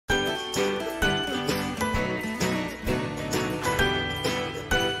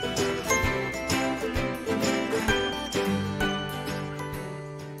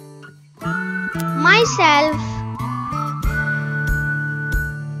myself.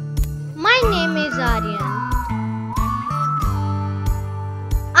 My name is Aryan.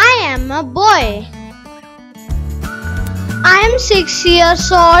 I am a boy. I am 6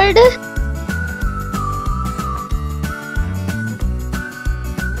 years old.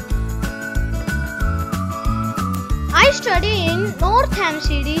 I study in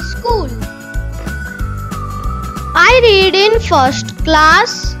Ncert School. I read in first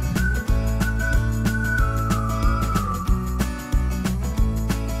class.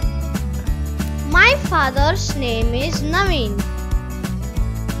 My father's name is Naveen.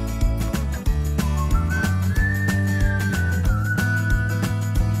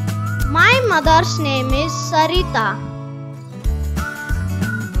 My mother's name is Sarita.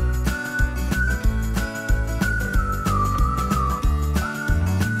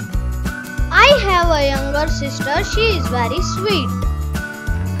 I have a younger sister. She is very sweet.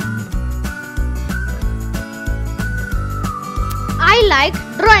 I like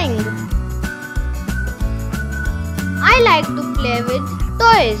drawing. I like to play with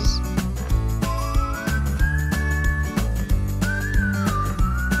toys.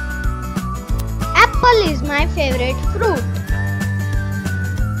 Apple is my favorite fruit.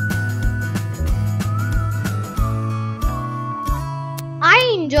 I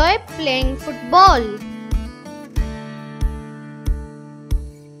enjoy playing football.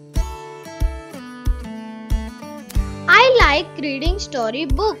 I like reading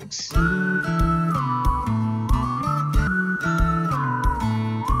storybooks.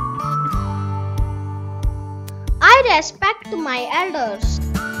 I respect my elders.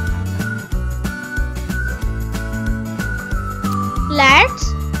 Let's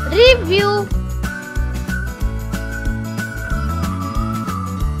review.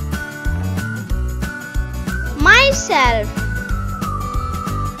 Myself.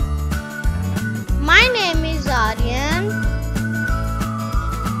 My name is Aryan.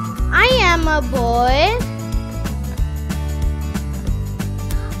 I am a boy.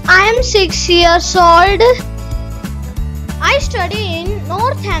 I am 6 years old. I study in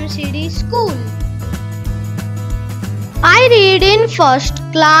Ncert School. I read in first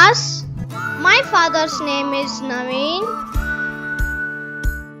class. My father's name is Naveen.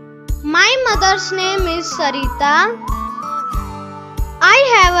 My mother's name is Sarita. I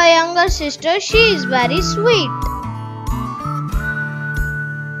have a younger sister. She is very sweet.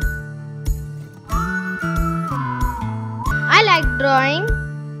 I like drawing.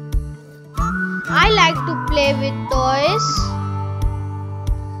 I like to play with toys.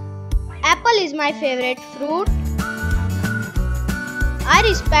 Apple is my favorite fruit. I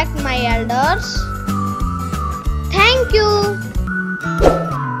respect my elders.